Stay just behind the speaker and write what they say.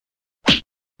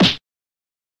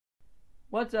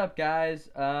What's up, guys?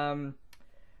 I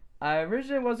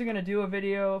originally wasn't gonna do a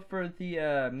video for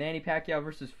the Manny Pacquiao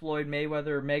versus Floyd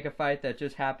Mayweather mega fight that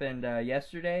just happened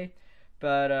yesterday,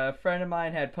 but a friend of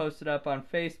mine had posted up on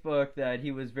Facebook that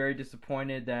he was very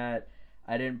disappointed that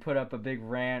I didn't put up a big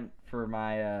rant for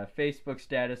my Facebook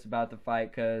status about the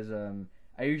fight because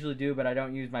I usually do, but I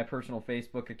don't use my personal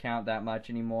Facebook account that much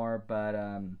anymore. But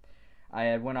I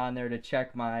had went on there to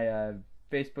check my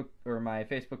my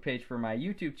Facebook page for my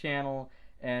YouTube channel,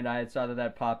 and I had saw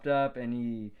that popped up, and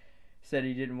he said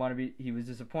he didn't want to be, he was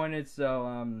disappointed.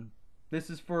 So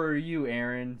this is for you,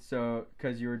 Aaron. So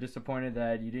because you were disappointed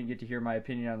that you didn't get to hear my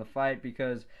opinion on the fight,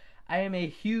 because I am a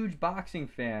huge boxing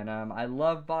fan. I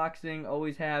love boxing,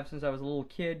 always have since I was a little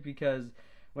kid, because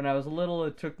when I was little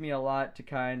it took me a lot to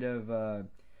kind of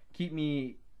keep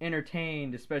me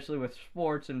entertained, especially with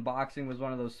sports, and boxing was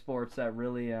one of those sports that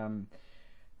really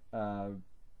uh,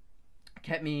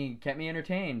 kept me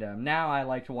entertained. Now I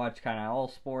like to watch kind of all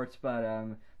sports, but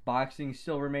boxing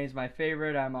still remains my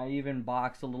favorite. I even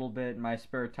box a little bit in my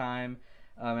spare time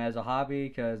as a hobby,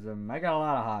 because I got a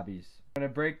lot of hobbies. I'm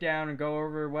gonna break down and go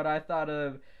over what I thought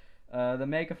of the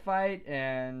mega fight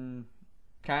and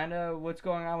kind of what's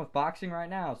going on with boxing right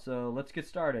now. So let's get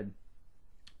started.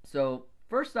 So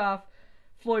first off,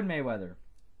 Floyd Mayweather.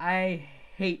 I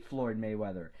hate Floyd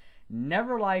Mayweather.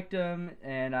 Never liked him,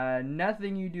 and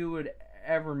nothing you do would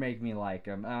ever make me like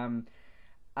him.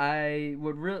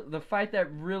 The fight that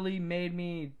really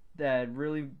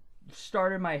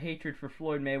started my hatred for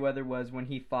Floyd Mayweather was when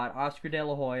he fought Oscar De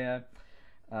La Hoya.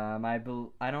 I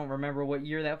don't remember what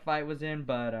year that fight was in,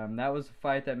 but that was a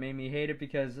fight that made me hate it,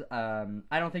 because I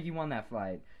don't think he won that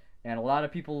fight, and a lot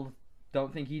of people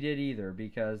don't think he did either,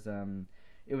 because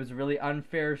it was really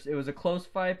unfair. It was a close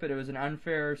fight, but it was an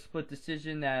unfair split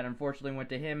decision that unfortunately went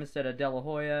to him instead of De La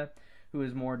Hoya, who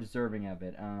was more deserving of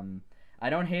it. I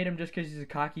don't hate him just because he's a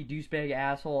cocky douchebag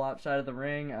asshole outside of the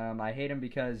ring. I hate him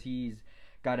because he's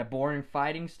got a boring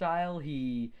fighting style.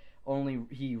 He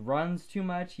runs too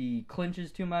much, he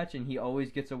clinches too much, and he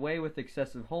always gets away with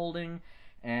excessive holding.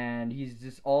 And he's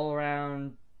just all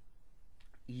around.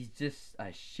 He's just a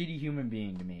shitty human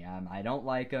being to me. I don't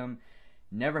like him.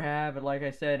 Never have, like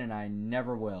I said, and I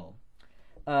never will.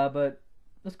 But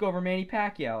let's go over Manny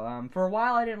Pacquiao. For a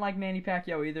while, I didn't like Manny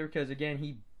Pacquiao either, because again,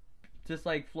 he, just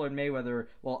like Floyd Mayweather,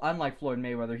 well, unlike Floyd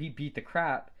Mayweather, he beat the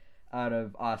crap out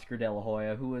of Oscar De La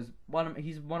Hoya, who was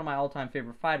he's one of my all-time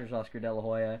favorite fighters, Oscar De La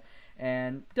Hoya.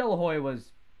 And De La Hoya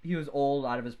was old,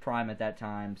 out of his prime at that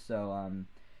time, so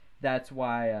that's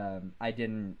why I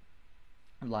didn't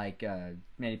like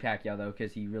Manny Pacquiao, though,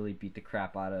 because he really beat the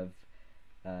crap out of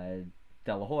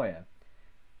De La Hoya.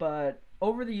 But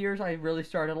over the years, I really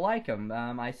started to like him.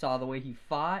 I saw the way he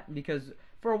fought, because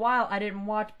for a while I didn't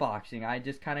watch boxing. I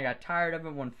just kind of got tired of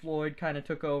it when Floyd kind of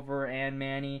took over, and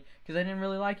Manny, because I didn't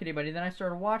really like anybody. Then I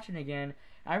started watching again.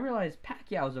 I realized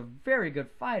Pacquiao is a very good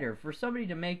fighter. For somebody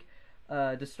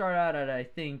to start out at, I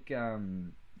think,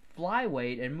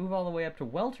 flyweight and move all the way up to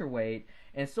welterweight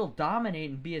and still dominate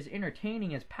and be as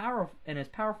entertaining, as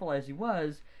powerful as he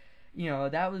was,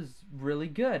 that was really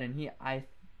good. And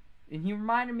he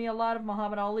reminded me a lot of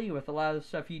Muhammad Ali with a lot of the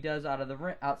stuff he does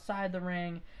outside the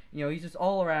ring. He's just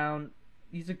all around.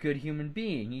 He's a good human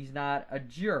being. He's not a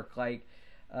jerk like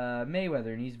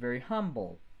Mayweather, and he's very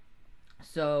humble.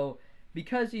 So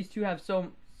because these two have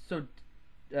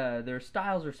their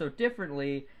styles are so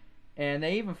differently, and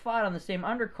they even fought on the same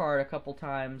undercard a couple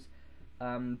times.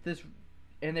 And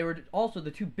they were also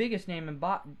the two biggest names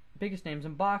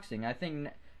in boxing. I think.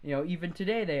 Even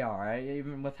today they are, right?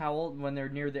 Even with how old, when they're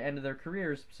near the end of their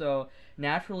careers. So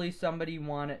naturally,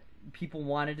 people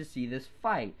wanted to see this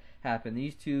fight happen.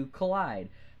 These two collide.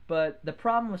 But the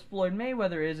problem with Floyd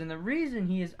Mayweather is, and the reason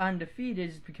he is undefeated,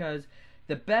 is because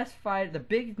the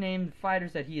big name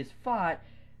fighters that he has fought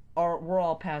were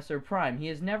all past their prime. He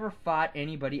has never fought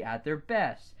anybody at their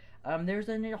best. There's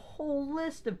a whole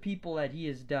list of people that he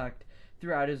has ducked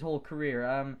throughout his whole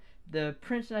career. The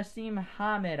Prince Nassim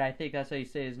Hamed, I think that's how you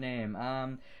say his name.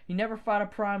 He never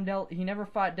fought he never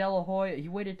fought De La Hoya. He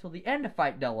waited till the end to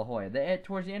fight De La Hoya.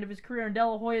 Towards the end of his career, and De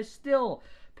La Hoya still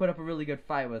put up a really good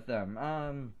fight with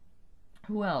them.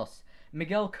 Who else?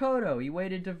 Miguel Cotto. He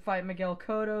waited to fight Miguel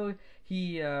Cotto.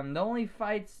 The only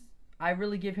fights I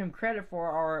really give him credit for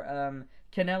are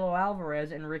Canelo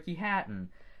Alvarez and Ricky Hatton.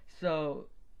 So,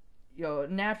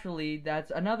 naturally,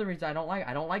 that's another reason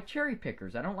I don't like cherry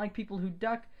pickers. I don't like people who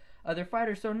duck other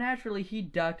fighters, so naturally he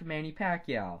ducked Manny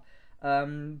Pacquiao.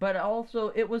 But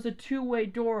also, it was a two-way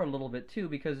door a little bit too,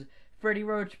 because Freddie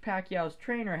Roach, Pacquiao's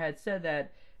trainer, had said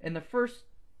that in the first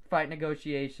fight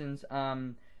negotiations,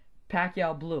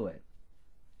 Pacquiao blew it.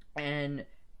 And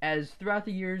as throughout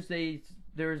the years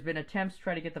there's been attempts to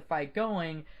try to get the fight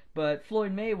going, but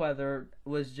Floyd Mayweather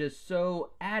was just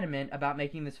so adamant about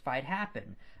making this fight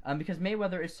happen. Because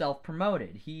Mayweather is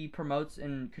self-promoted. He promotes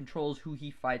and controls who he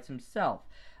fights himself.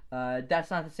 That's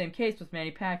not the same case with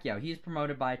Manny Pacquiao. He is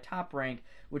promoted by Top Rank,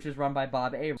 which is run by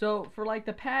Bob Arum. So for like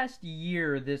the past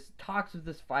year, this talks of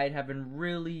this fight have been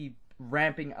really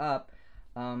ramping up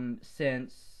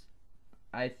since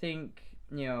I think,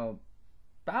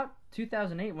 about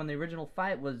 2008 when the original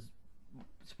fight was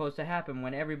supposed to happen,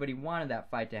 when everybody wanted that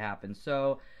fight to happen.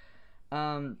 So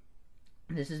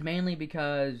this is mainly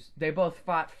because they both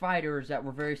fought fighters that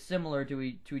were very similar to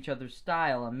each other's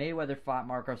style. Mayweather fought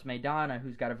Marcos Maidana,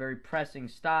 who's got a very pressing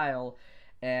style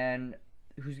and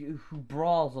who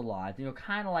brawls a lot,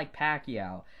 kind of like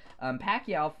Pacquiao.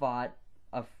 Pacquiao fought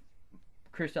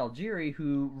Chris Algieri,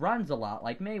 who runs a lot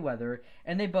like Mayweather,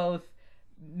 and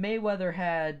Mayweather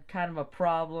had kind of a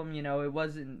problem. It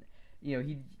wasn't,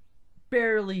 he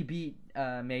barely beat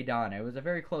Maidana. It was a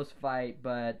very close fight,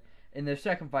 but in the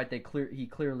second fight, he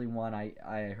clearly won,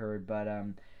 I heard. But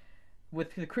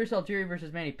with the Chris Algieri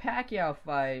versus Manny Pacquiao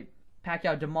fight,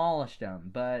 Pacquiao demolished him.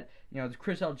 But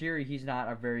Chris Algieri, he's not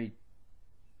a very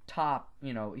top,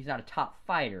 he's not a top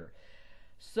fighter.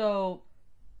 So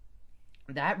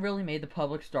that really made the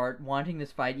public start wanting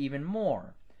this fight even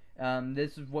more.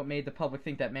 This is what made the public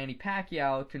think that Manny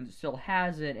Pacquiao still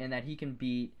has it and that he can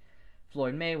beat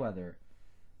Floyd Mayweather.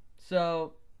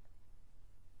 So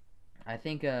I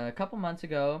think a couple months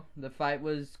ago, the fight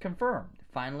was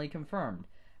finally confirmed.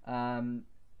 And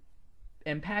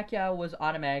Pacquiao was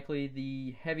automatically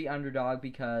the heavy underdog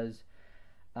because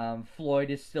Floyd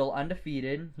is still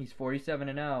undefeated. He's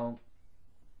 47-0.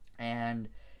 And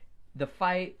the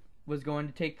fight was going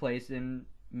to take place in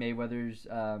Mayweather's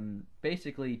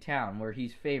basically town where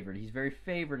he's favored. He's very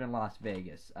favored in Las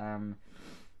Vegas.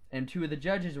 And two of the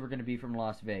judges were going to be from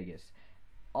Las Vegas.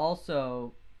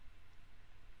 Also,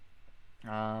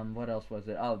 what else was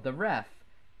it? Oh, the ref.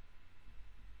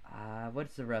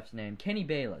 What's the ref's name? Kenny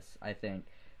Bayless, I think,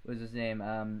 was his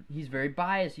name. He's very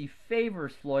biased. He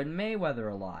favors Floyd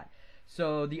Mayweather a lot.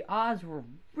 So the odds were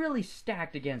really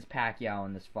stacked against Pacquiao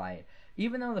in this fight.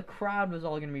 Even though the crowd was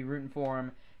all going to be rooting for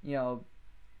him,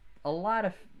 a lot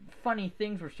of funny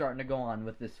things were starting to go on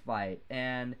with this fight.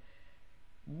 And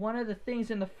one of the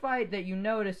things in the fight that you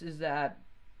notice is that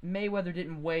Mayweather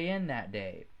didn't weigh in that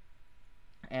day.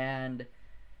 And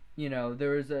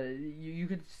there was you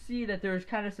could see that there was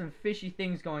kind of some fishy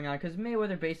things going on because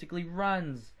Mayweather basically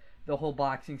runs the whole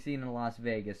boxing scene in Las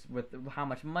Vegas with how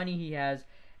much money he has,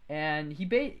 and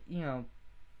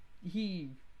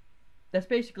that's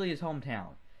basically his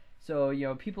hometown.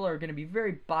 So people are going to be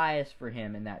very biased for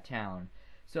him in that town.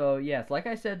 So yes, like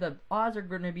I said, the odds are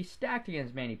going to be stacked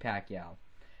against Manny Pacquiao.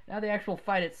 Now the actual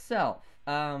fight itself.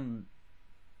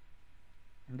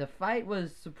 The fight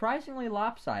was surprisingly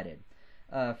lopsided.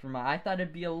 I thought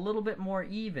it'd be a little bit more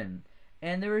even.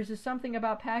 And there was just something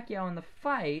about Pacquiao in the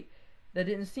fight that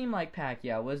didn't seem like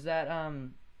Pacquiao. Was that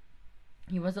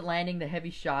he wasn't landing the heavy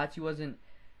shots. He was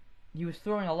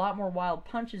throwing a lot more wild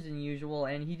punches than usual,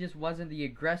 and he just wasn't the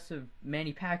aggressive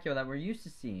Manny Pacquiao that we're used to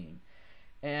seeing.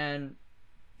 And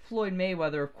Floyd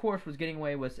Mayweather, of course, was getting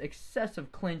away with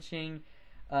excessive clinching.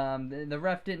 The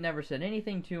ref never said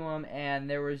anything to him, and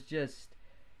there was just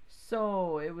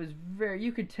it was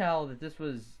you could tell that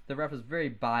the ref was very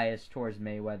biased towards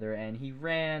Mayweather, and he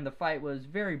ran. The fight was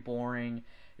very boring.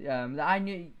 I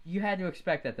knew you had to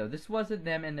expect that, though. This wasn't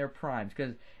them in their primes,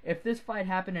 because if this fight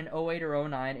happened in 08 or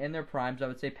 09 in their primes, I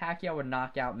would say Pacquiao would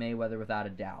knock out Mayweather without a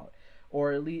doubt,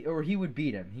 or he would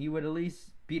beat him. He would at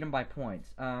least beat him by points.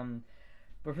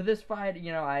 But for this fight,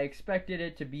 I expected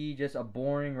it to be just a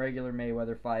boring regular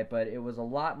Mayweather fight, but it was a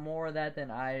lot more of that than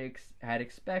I had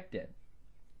expected.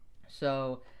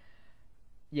 So,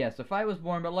 yes, the fight was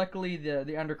boring, but luckily the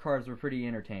undercards were pretty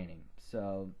entertaining.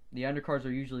 So, the undercards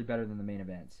are usually better than the main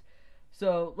events.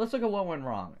 So, let's look at what went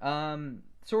wrong.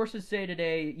 Sources say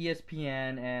today,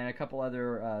 ESPN and a couple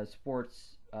other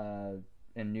sports and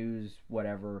news,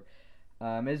 whatever,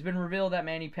 it has been revealed that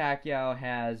Manny Pacquiao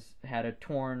has had a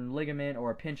torn ligament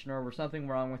or a pinched nerve or something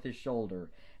wrong with his shoulder,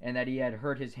 and that he had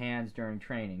hurt his hands during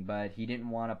training, but he didn't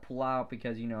want to pull out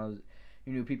because he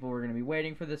knew people were going to be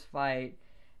waiting for this fight,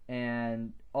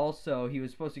 and also he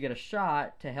was supposed to get a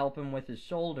shot to help him with his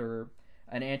shoulder,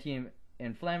 an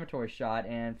anti-inflammatory shot,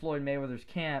 and Floyd Mayweather's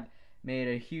camp made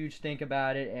a huge stink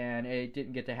about it, and it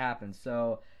didn't get to happen.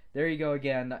 So there you go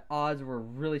again. The odds were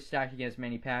really stacked against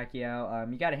Manny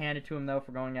Pacquiao. You got to hand it to him, though,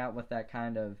 for going out with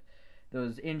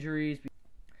those injuries.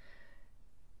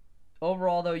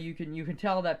 overall, though, you can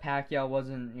tell that Pacquiao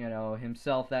wasn't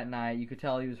himself that night. You could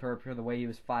tell he was hurt for the way he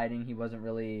was fighting. He wasn't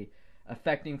really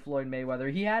affecting Floyd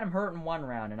Mayweather. He had him hurt in one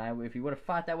round, and if he would have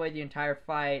fought that way the entire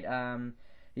fight,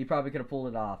 he probably could have pulled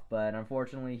it off. But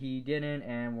unfortunately, he didn't,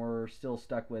 and we're still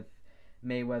stuck with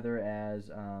Mayweather as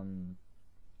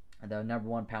the number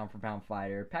one pound for pound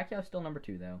fighter. Pacquiao's still number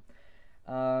two though.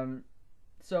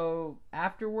 So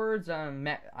afterwards,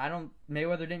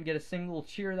 Mayweather didn't get a single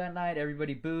cheer that night.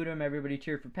 Everybody booed him. Everybody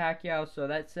cheered for Pacquiao. So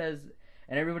that says,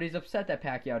 and everybody's upset that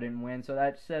Pacquiao didn't win. So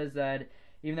that says that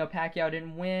even though Pacquiao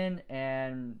didn't win,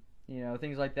 and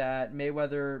things like that,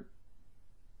 Mayweather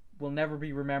will never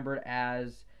be remembered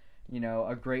as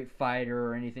a great fighter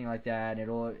or anything like that.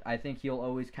 I think he'll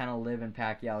always kind of live in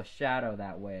Pacquiao's shadow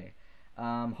that way.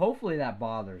 Hopefully that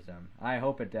bothers him. I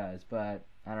hope it does, but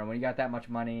I don't know. When you got that much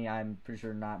money, I'm pretty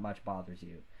sure not much bothers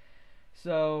you.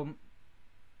 So,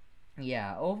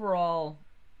 yeah, overall,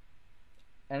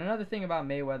 and another thing about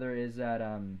Mayweather is that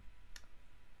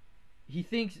he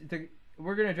thinks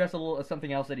we're gonna address a little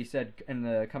something else that he said in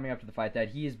the coming up to the fight, that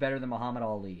he is better than Muhammad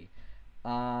Ali.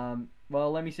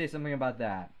 Well, let me say something about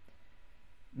that.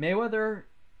 Mayweather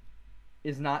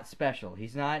is not special.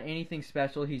 He's not anything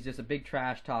special. He's just a big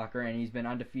trash talker, and he's been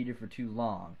undefeated for too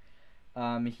long.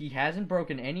 He hasn't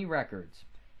broken any records.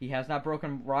 He has not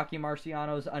broken Rocky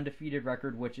Marciano's undefeated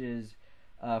record, which is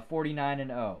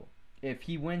 49-0. If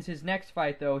he wins his next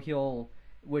fight, though,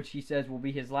 which he says will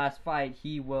be his last fight,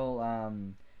 he'll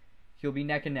be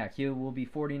neck and neck. He will be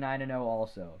 49-0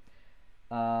 also.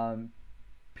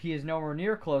 He is nowhere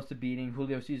near close to beating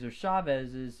Julio Cesar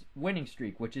Chavez's winning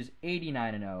streak, which is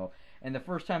 89-0. And the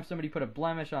first time somebody put a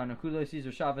blemish on Julio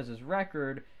Cesar Chavez's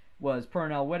record was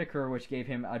Pernell Whitaker, which gave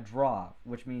him a draw,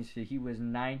 which means he was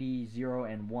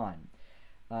 90-0-1.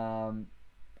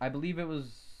 I believe it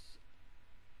was,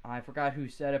 I forgot who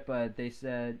said it, but they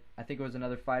said, I think it was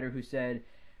another fighter who said,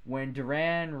 when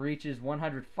Duran reaches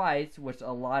 100 fights, which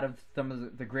some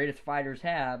of the greatest fighters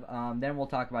have, then we'll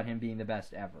talk about him being the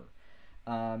best ever.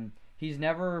 He's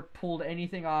never pulled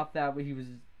anything off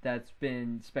that's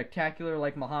been spectacular,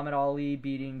 like Muhammad Ali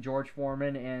beating George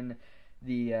Foreman in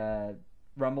the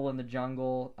Rumble in the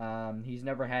Jungle. He's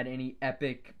never had any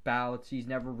epic bouts. He's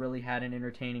never really had an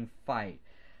entertaining fight.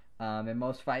 And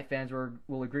most fight fans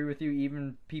will agree with you.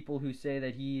 Even people who say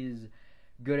that he's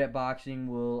good at boxing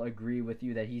will agree with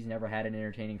you that he's never had an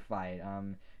entertaining fight.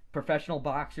 Professional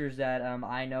boxers that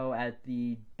I know at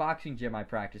the boxing gym I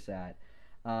practice at,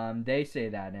 they say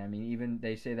that. I mean, even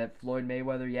they say that Floyd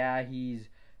Mayweather, yeah, he's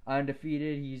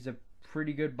undefeated. He's a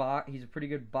pretty good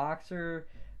boxer,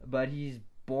 but he's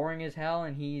boring as hell,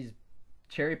 and he's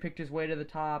cherry-picked his way to the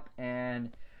top,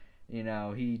 and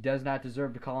he does not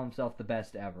deserve to call himself the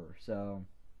best ever. So,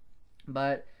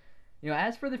 but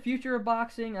as for the future of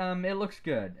boxing, it looks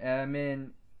good. I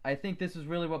mean, I think this is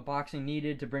really what boxing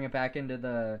needed to bring it back into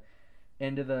the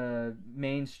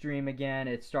mainstream again.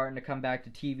 It's starting to come back to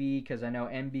TV, because I know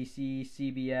NBC,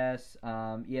 CBS,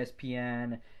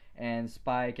 ESPN, and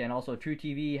Spike, and also True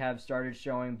TV have started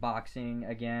showing boxing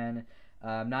again.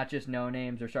 Not just no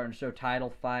names. They're starting to show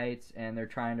title fights, and they're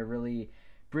trying to really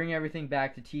bring everything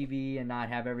back to TV and not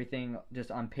have everything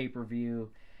just on pay-per-view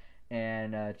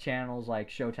and channels like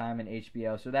Showtime and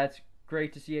HBO. So that's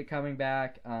great to see it coming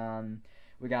back.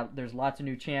 There's lots of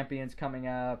new champions coming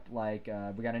up. Like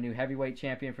we got a new heavyweight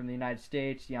champion from the United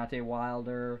States, Deontay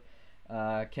Wilder,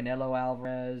 Canelo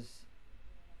Alvarez,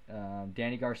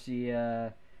 Danny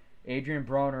Garcia, Adrian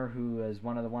Broner, who is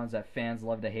one of the ones that fans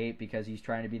love to hate because he's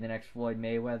trying to be the next Floyd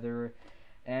Mayweather,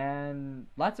 and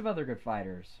lots of other good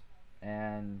fighters.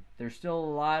 And there's still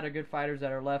a lot of good fighters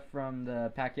that are left from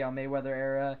the Pacquiao-Mayweather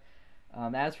era.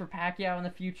 As for Pacquiao in the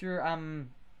future,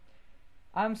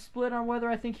 I'm split on whether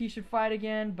I think he should fight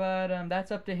again, but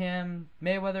that's up to him.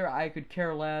 Mayweather, I could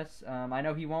care less. I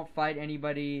know he won't fight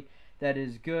anybody that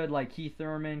is good like Keith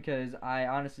Thurman, because I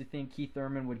honestly think Keith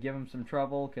Thurman would give him some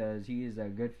trouble, because he is a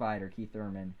good fighter, Keith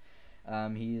Thurman.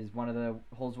 He is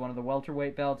holds one of the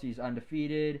welterweight belts. He's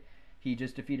undefeated. He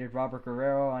just defeated Robert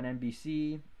Guerrero on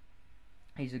NBC.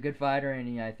 He's a good fighter,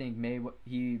 and I think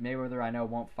Mayweather, I know,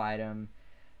 won't fight him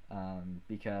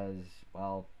because,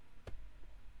 well,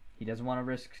 he doesn't want to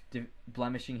risk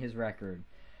blemishing his record.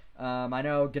 I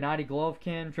know Gennady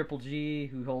Golovkin, Triple G,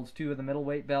 who holds 2 of the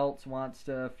middleweight belts, wants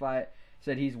to fight.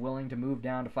 Said he's willing to move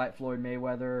down to fight Floyd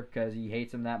Mayweather because he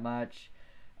hates him that much.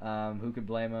 Who could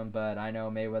blame him? But I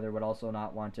know Mayweather would also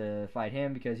not want to fight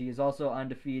him because he is also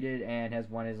undefeated and has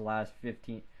won his last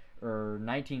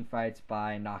 19 fights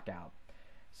by knockout.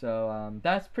 So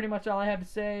that's pretty much all I have to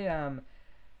say.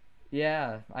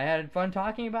 Yeah, I had fun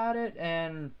talking about it,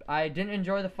 and I didn't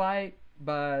enjoy the fight,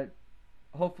 but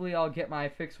hopefully I'll get my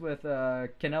fix with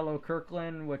Canelo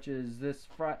Kirkland, which is this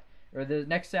or the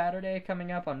next Saturday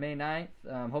coming up on May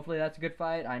 9th. Hopefully that's a good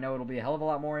fight. I know it'll be a hell of a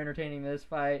lot more entertaining than this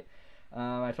fight.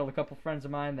 I told a couple friends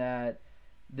of mine that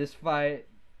this fight,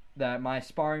 that my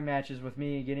sparring matches with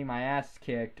me getting my ass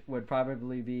kicked would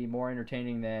probably be more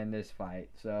entertaining than this fight.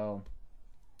 So,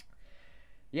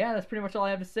 yeah, that's pretty much all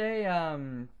I have to say.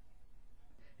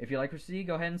 If you like what you see,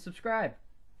 go ahead and subscribe.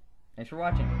 Thanks for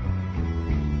watching.